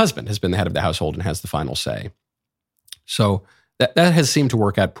 the husband has been the head of the household and has the final say. So that has seemed to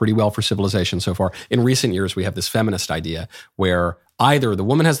work out pretty well for civilization so far. In recent years, we have this feminist idea where either the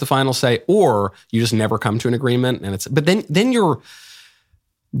woman has the final say or you just never come to an agreement. But then your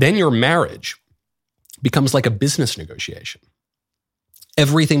marriage becomes like a business negotiation.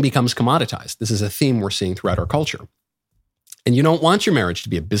 Everything becomes commoditized. This is a theme we're seeing throughout our culture. And you don't want your marriage to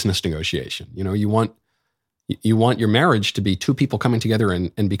be a business negotiation. You want your marriage to be two people coming together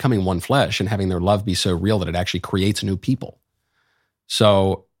and becoming one flesh and having their love be so real that it actually creates new people.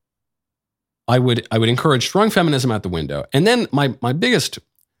 So I would encourage strong feminism out the window. And then my biggest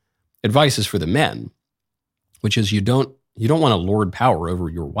advice is for the men, which is you don't want to lord power over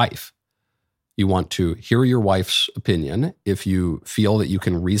your wife. You want to hear your wife's opinion if you feel that you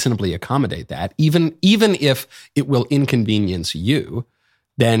can reasonably accommodate that, even if it will inconvenience you.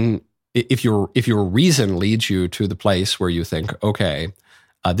 Then if your reason leads you to the place where you think, okay,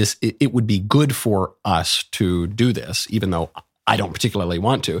 it would be good for us to do this, even though I don't particularly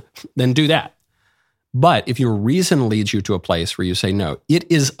want to, then do that. But if your reason leads you to a place where you say, no, it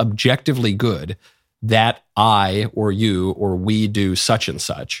is objectively good that I or you or we do such and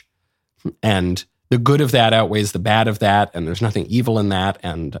such, and the good of that outweighs the bad of that, and there's nothing evil in that,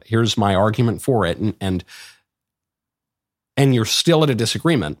 and here's my argument for it, and you're still at a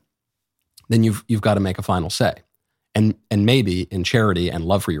disagreement, then you've got to make a final say. And maybe in charity and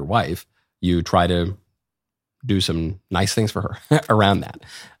love for your wife, you try to do some nice things for her around that.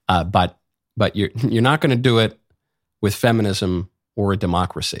 But you're not going to do it with feminism or a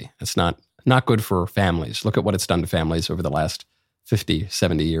democracy. It's not good for families. Look at what it's done to families over the last 50,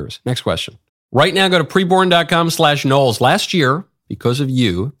 70 years. Next question. Right now, go to preborn.com/Knowles. Last year, because of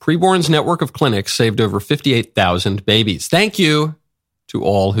you, Preborn's network of clinics saved over 58,000 babies. Thank you to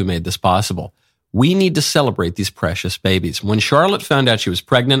all who made this possible. We need to celebrate these precious babies. When Charlotte found out she was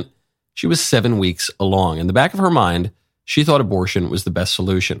pregnant, she was 7 weeks along. In the back of her mind, she thought abortion was the best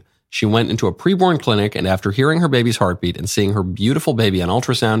solution. She went into a preborn clinic, and after hearing her baby's heartbeat and seeing her beautiful baby on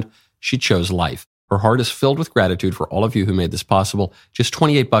ultrasound, she chose life. Her heart is filled with gratitude for all of you who made this possible. Just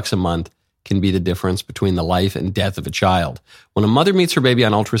 $28 a month can be the difference between the life and death of a child. When a mother meets her baby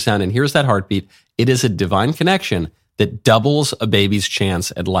on ultrasound and hears that heartbeat, it is a divine connection that doubles a baby's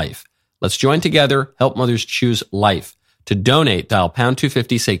chance at life. Let's join together, help mothers choose life. To donate, dial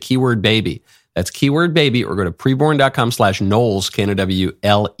 #250, say keyword baby. That's keyword baby, or go to preborn.com/Knowles, Knowles. Preborn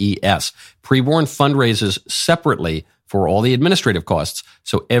fundraises separately for all the administrative costs.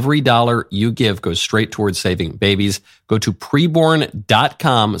 So every dollar you give goes straight towards saving babies. Go to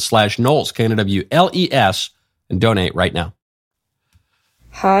preborn.com/Knowles, Knowles, and donate right now.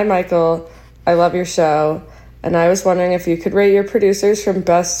 Hi, Michael. I love your show. And I was wondering if you could rate your producers from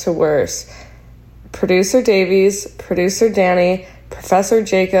best to worst. Producer Davies, Producer Danny, Professor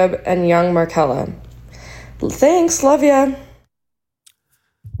Jacob, and Young Markella. Thanks. Love ya.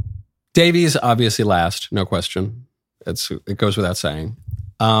 Davies, obviously last, no question. It goes without saying.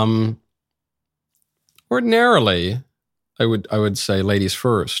 Ordinarily, I would say ladies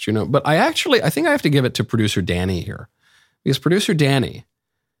first, but I think I have to give it to producer Danny here, because producer Danny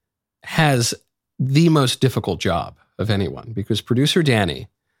has the most difficult job of anyone, because producer Danny,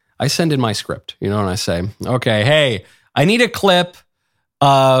 I send in my script, and I say, okay, hey, I need a clip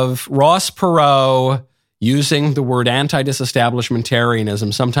of Ross Perot using the word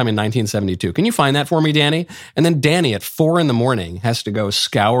anti-disestablishmentarianism sometime in 1972. Can you find that for me, Danny? And then Danny at 4 a.m. has to go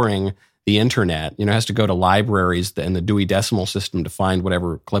scouring the internet, has to go to libraries and the Dewey Decimal System to find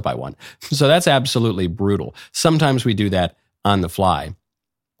whatever clip I want. So that's absolutely brutal. Sometimes we do that on the fly.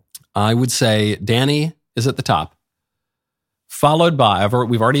 I would say Danny is at the top, followed by,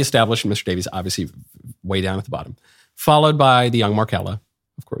 we've already established Mr. Davies, obviously way down at the bottom, followed by the young Markella,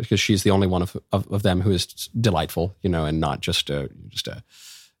 of course, because she's the only one of them who is delightful, and not just a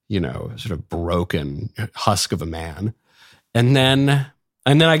sort of broken husk of a man. And then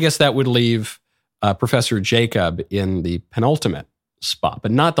I guess that would leave Professor Jacob in the penultimate spot,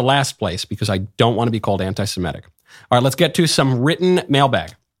 but not the last place, because I don't want to be called anti-Semitic. All right, let's get to some written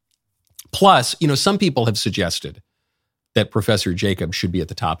mailbag. Plus, some people have suggested that Professor Jacob should be at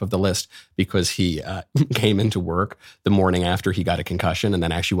the top of the list because he came into work the morning after he got a concussion and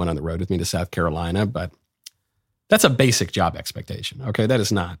then actually went on the road with me to South Carolina. But that's a basic job expectation. Okay,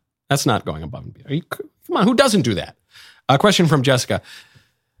 that's not going above and beyond. Come on, who doesn't do that? A question from Jessica.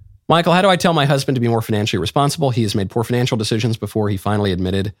 Michael, how do I tell my husband to be more financially responsible? He has made poor financial decisions before. He finally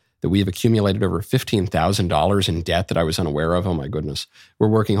admitted that we have accumulated over $15,000 in debt that I was unaware of. Oh my goodness. We're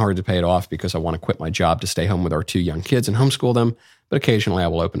working hard to pay it off because I want to quit my job to stay home with our 2 young kids and homeschool them. But occasionally I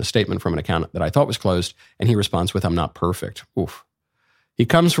will open a statement from an account that I thought was closed, and he responds with, I'm not perfect. Oof. He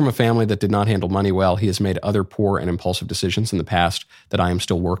comes from a family that did not handle money well. He has made other poor and impulsive decisions in the past that I am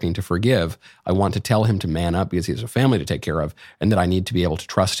still working to forgive. I want to tell him to man up because he has a family to take care of and that I need to be able to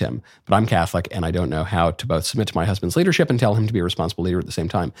trust him. But I'm Catholic and I don't know how to both submit to my husband's leadership and tell him to be a responsible leader at the same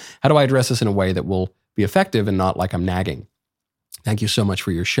time. How do I address this in a way that will be effective and not like I'm nagging? Thank you so much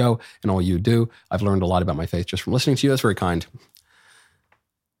for your show and all you do. I've learned a lot about my faith just from listening to you. That's very kind.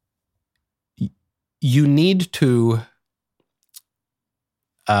 You need to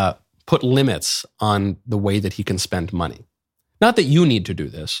put limits on the way that he can spend money. Not that you need to do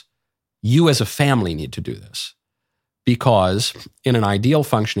this. You as a family need to do this. Because in an ideal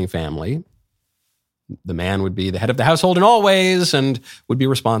functioning family, the man would be the head of the household in all ways and would be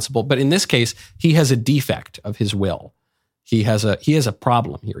responsible. But in this case, he has a defect of his will. He has a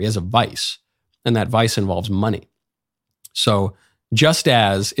problem here. He has a vice. And that vice involves money. So just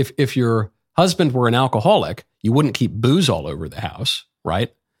as if your husband were an alcoholic, you wouldn't keep booze all over the house,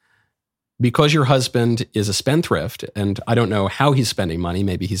 right? Because your husband is a spendthrift, and I don't know how he's spending money.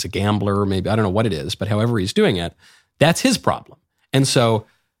 Maybe he's a gambler, maybe I don't know what it is, but however he's doing it, that's his problem. And so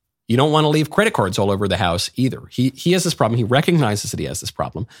you don't want to leave credit cards all over the house either. He has this problem. He recognizes that he has this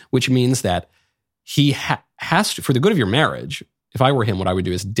problem, which means that he has to, for the good of your marriage, if I were him, what I would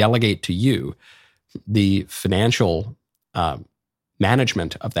do is delegate to you the financial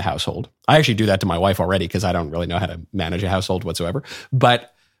management of the household. I actually do that to my wife already because I don't really know how to manage a household whatsoever.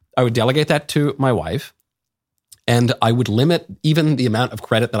 But I would delegate that to my wife, and I would limit even the amount of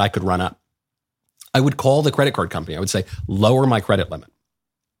credit that I could run up. I would call the credit card company. I would say, lower my credit limit.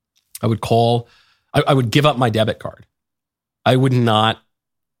 I would give up my debit card. I would not.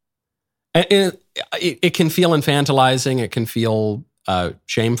 It can feel infantilizing. It can feel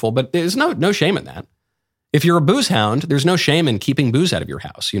shameful, but there's no shame in that. If you're a booze hound, there's no shame in keeping booze out of your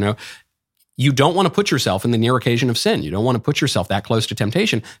house. You don't want to put yourself in the near occasion of sin. You don't want to put yourself that close to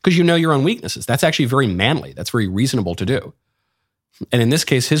temptation because you know your own weaknesses. That's actually very manly. That's very reasonable to do. And in this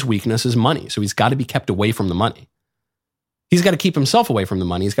case, his weakness is money. So he's got to be kept away from the money. He's got to keep himself away from the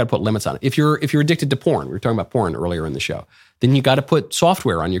money. He's got to put limits on it. If you're addicted to porn, we were talking about porn earlier in the show, then you got to put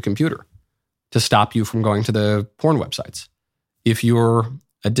software on your computer to stop you from going to the porn websites. If you're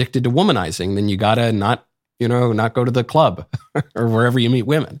addicted to womanizing, then you got to not go to the club or wherever you meet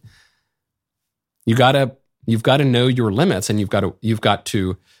women. You've got to know your limits, and you've got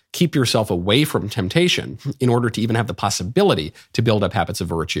to keep yourself away from temptation in order to even have the possibility to build up habits of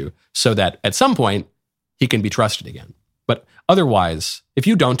virtue so that at some point he can be trusted again. But otherwise, if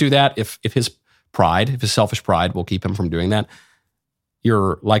you don't do that, if his selfish pride will keep him from doing that,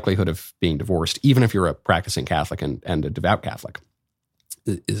 your likelihood of being divorced, even if you're a practicing Catholic and a devout Catholic,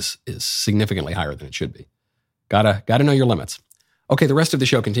 is significantly higher than it should be. Gotta know your limits. Okay, the rest of the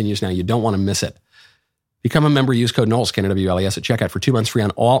show continues now. You don't want to miss it. Become a member. Use code Knowles, KNWLES, at checkout for 2 months free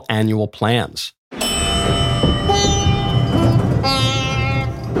on all annual plans.